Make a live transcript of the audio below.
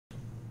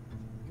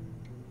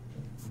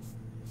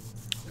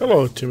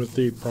Hello,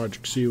 Timothy,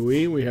 Project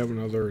COE. We have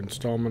another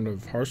installment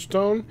of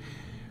Hearthstone.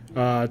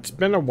 It's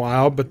been a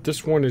while, but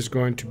this one is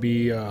going to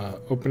be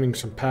opening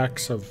some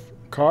packs of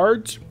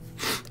cards.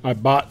 I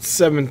bought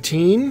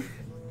 17,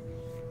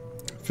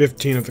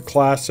 15 of the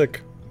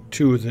classic,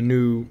 2 of the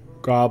new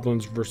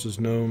goblins versus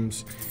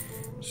gnomes.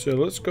 So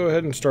let's go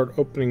ahead and start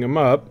opening them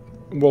up.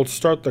 We'll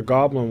start the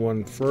goblin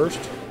one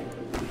first.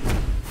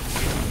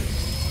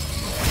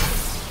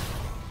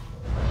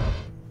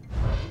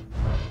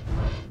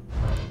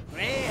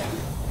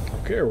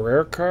 Okay, a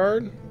rare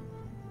card.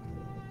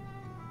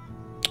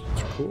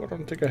 That's cool. I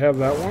don't think I have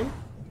that one.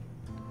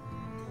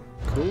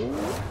 Cool.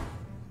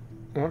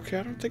 Okay,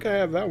 I don't think I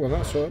have that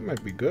one, so that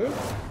might be good.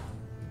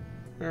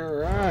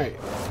 Alright.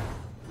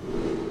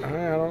 I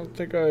don't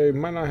think I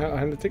might not have.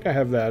 I think I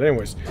have that.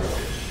 Anyways,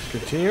 let's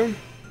continue.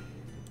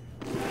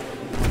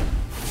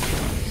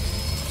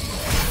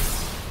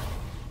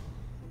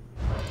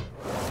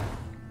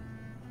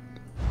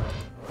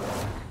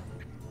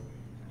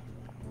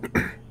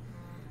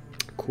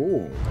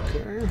 Cool.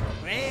 Okay.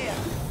 Rare.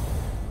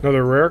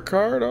 Another rare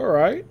card. All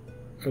right.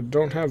 I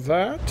don't have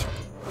that.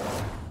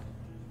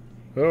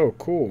 Oh,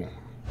 cool.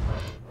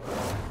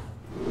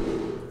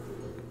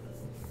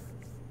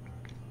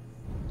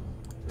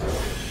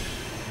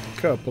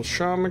 Couple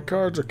shaman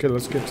cards. Okay,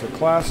 let's get to the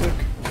classic.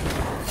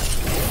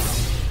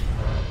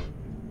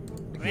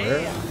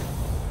 Rare.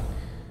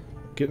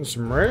 Getting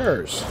some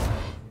rares.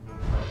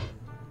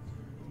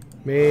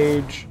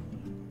 Mage.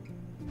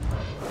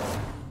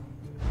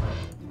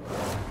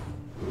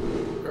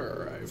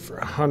 Alright, for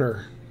a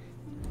hunter.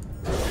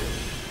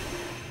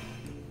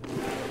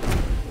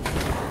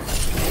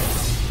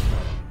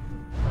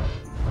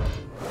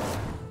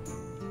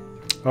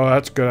 Oh,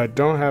 that's good. I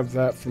don't have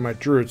that for my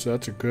druid, so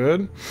that's a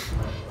good.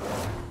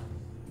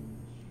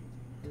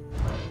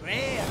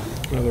 Rare.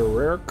 Another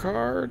rare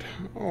card.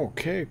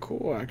 Okay,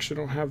 cool. I actually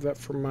don't have that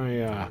for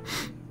my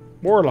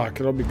warlock.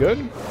 It'll be good.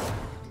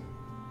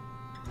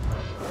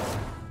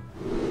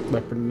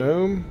 Leopard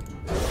gnome.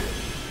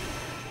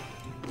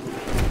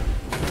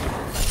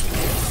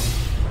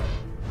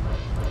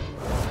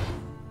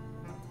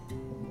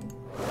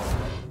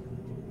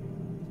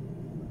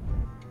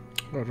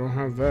 I don't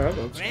have that.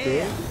 That's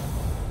good.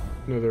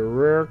 Another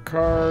rare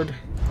card.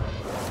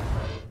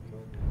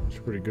 It's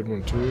a pretty good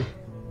one too,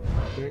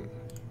 I think.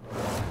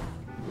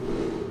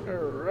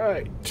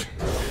 Alright.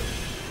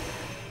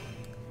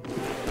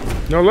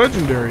 No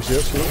legendaries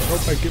yet, so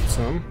let's hope I get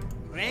some.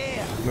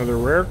 Another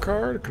rare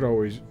card. Could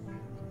always...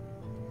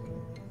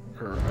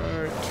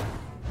 Alright.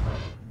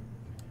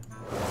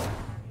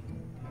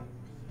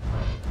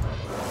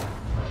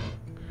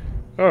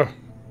 Oh,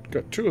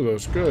 got 2 of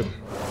those. Good.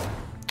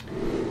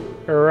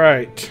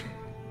 Alright.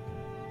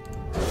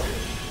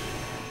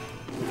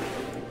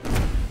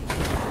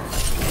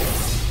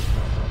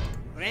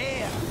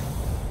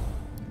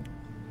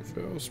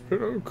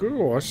 Oh,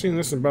 cool. I've seen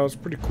this in battles.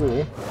 Pretty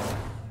cool.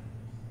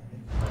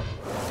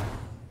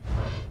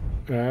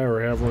 I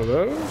already have one of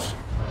those.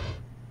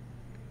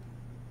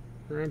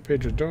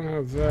 Rampage, I don't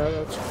have that.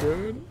 That's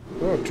good.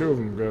 Oh, 2 of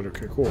them good.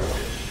 Okay, cool.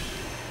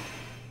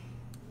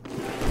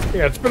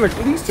 Yeah, it's been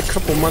at least a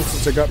couple months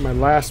since I got my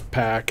last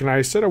pack, and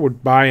I said I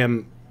would buy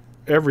them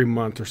every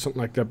month or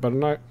something like that, but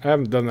I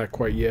haven't done that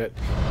quite yet.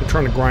 I'm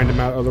trying to grind them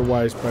out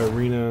otherwise by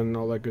arena and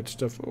all that good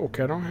stuff.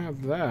 Okay, I don't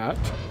have that.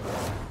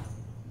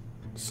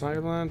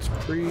 Silence,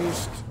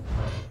 priest.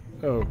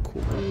 Oh,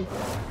 cool.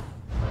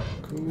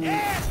 Cool.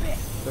 Epic.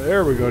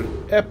 There we go.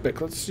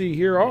 Epic. Let's see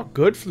here. Oh,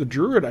 good for the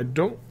druid. I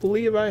don't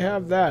believe I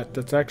have that.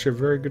 That's actually a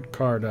very good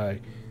card.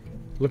 I'm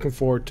looking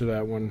forward to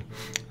that one.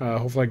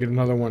 Hopefully I get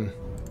another one.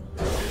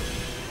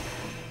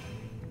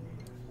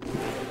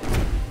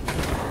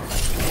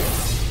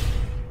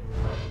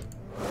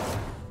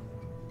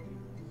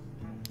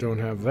 Don't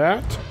have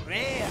that.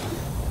 Rare.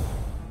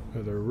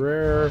 Another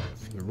rare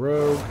for the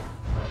rogue.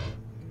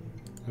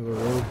 Another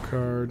rogue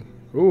card.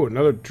 Ooh,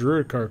 another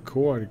druid card.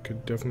 Cool. I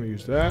could definitely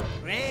use that.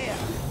 Rare.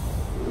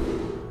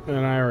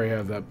 And I already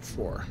have that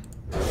before.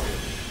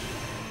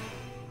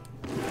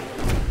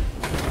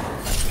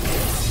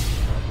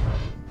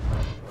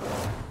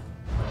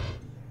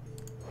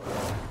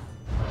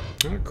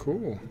 Oh,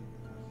 cool.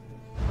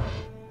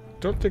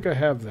 Don't think I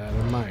have that.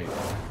 I might.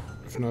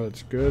 If not,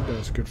 that's good.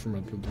 That's good for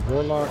the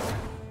warlock.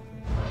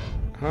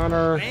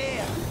 Hunter.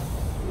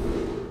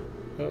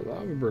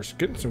 Lava Burst.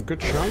 Getting some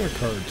good shaman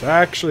cards.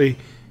 Actually,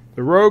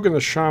 the rogue and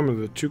the shaman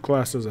are the 2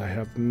 classes I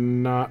have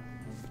not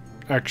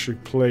actually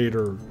played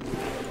or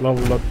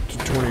leveled up to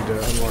 20 to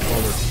unlock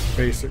all their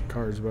basic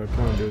cards, but I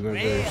plan on doing that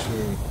very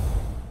soon.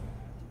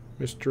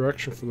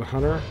 Misdirection for the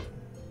hunter.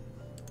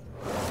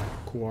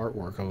 Cool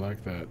artwork. I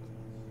like that.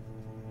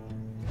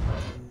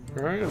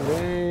 Alright,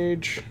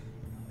 mage.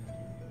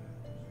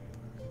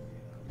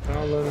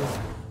 Paladin.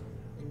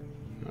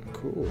 Not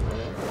cool.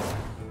 Alright.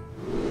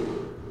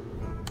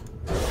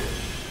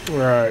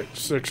 Alright,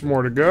 6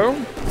 more to go.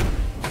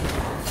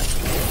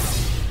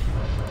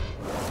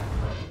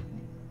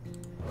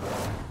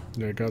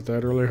 Yeah, I got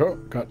that earlier. Oh,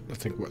 got, I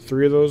think, what,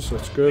 3 of those?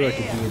 That's good. I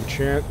could be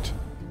enchant.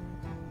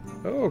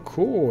 Oh,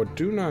 cool.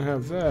 Do not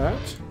have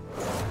that.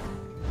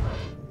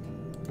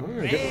 I'm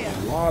gonna get a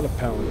lot of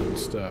paladin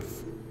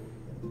stuff.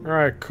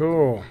 Alright,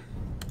 cool.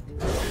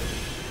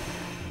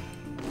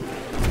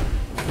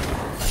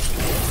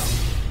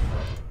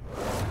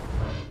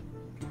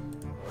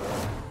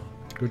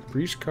 Good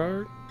priest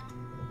card.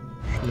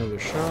 Another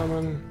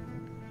shaman.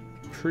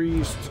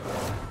 Priest.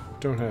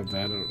 Don't have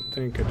that, I don't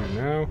think. I do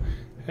now.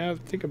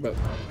 Think about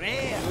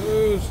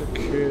those.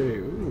 Okay.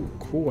 Ooh,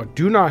 cool. I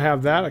do not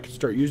have that. I can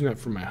start using that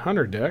for my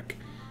hunter deck.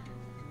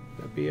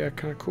 That'd be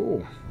kind of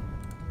cool.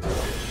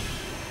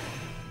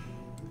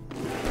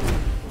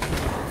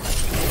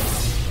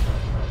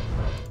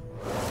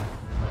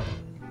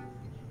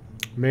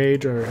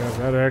 Mage, I have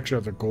that. I actually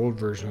have the gold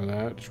version of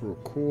that. It's real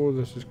cool.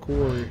 This is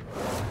cool.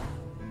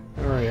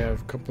 Alright, I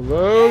have a couple of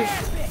those.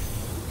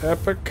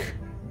 Epic.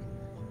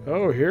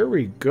 Oh, here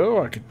we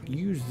go. I could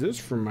use this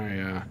for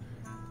my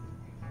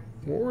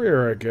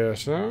warrior, I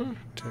guess, huh?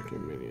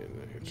 Attacking minion.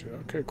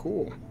 Okay,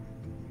 cool.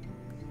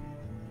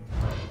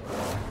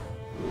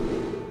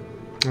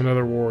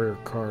 Another warrior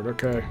card.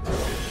 Okay.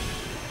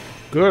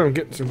 Good. I'm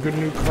getting some good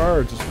new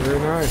cards. It's very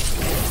nice.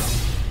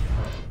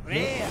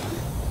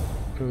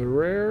 Another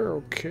rare.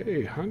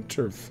 Okay.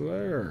 Hunter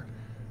Flare.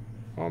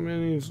 All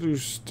minions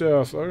lose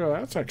stealth. Oh,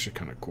 that's actually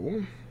kind of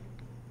cool.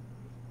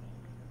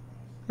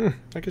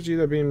 I could see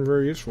that being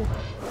very useful.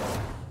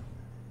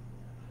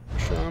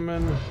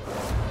 Shaman.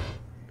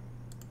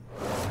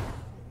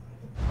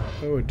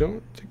 Oh, I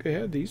don't think I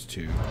had these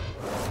two.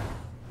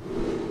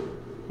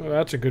 Oh,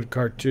 that's a good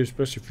card too,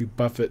 especially if you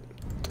buff it.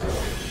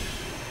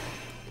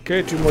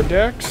 Okay, 2 more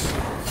decks.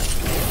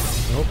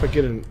 I hope I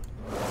get a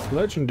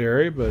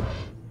legendary, but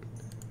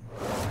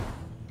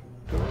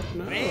don't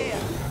know.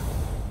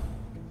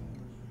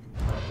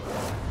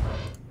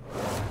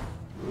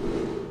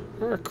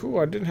 Alright, cool.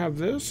 I didn't have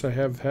this. I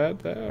have had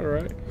that.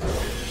 Alright.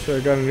 So I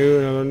got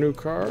another new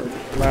card.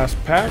 Last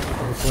pack.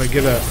 Hopefully I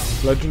get a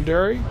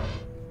legendary.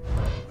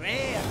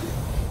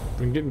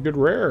 Been getting good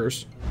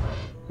rares.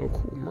 Oh,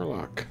 cool.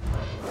 Murloc.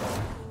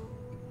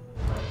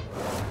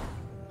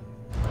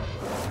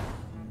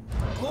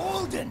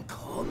 Golden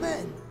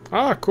common.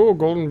 Ah, cool.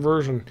 Golden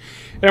version.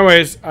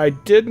 Anyways, I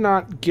did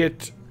not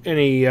get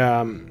any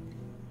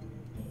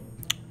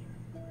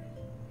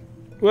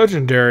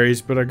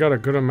legendaries, but I got a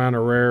good amount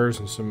of rares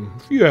and some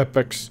few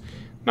epics.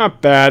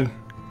 Not bad.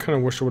 Kind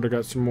of wish I would have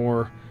got some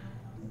more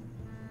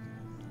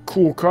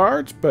cool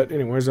cards, but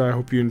anyways, I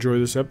hope you enjoy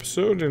this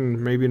episode,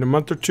 and maybe in a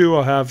month or two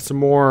I'll have some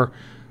more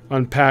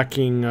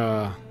unpacking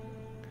and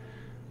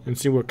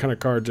see what kind of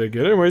cards I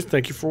get. Anyways,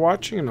 thank you for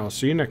watching, and I'll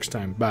see you next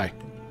time. Bye.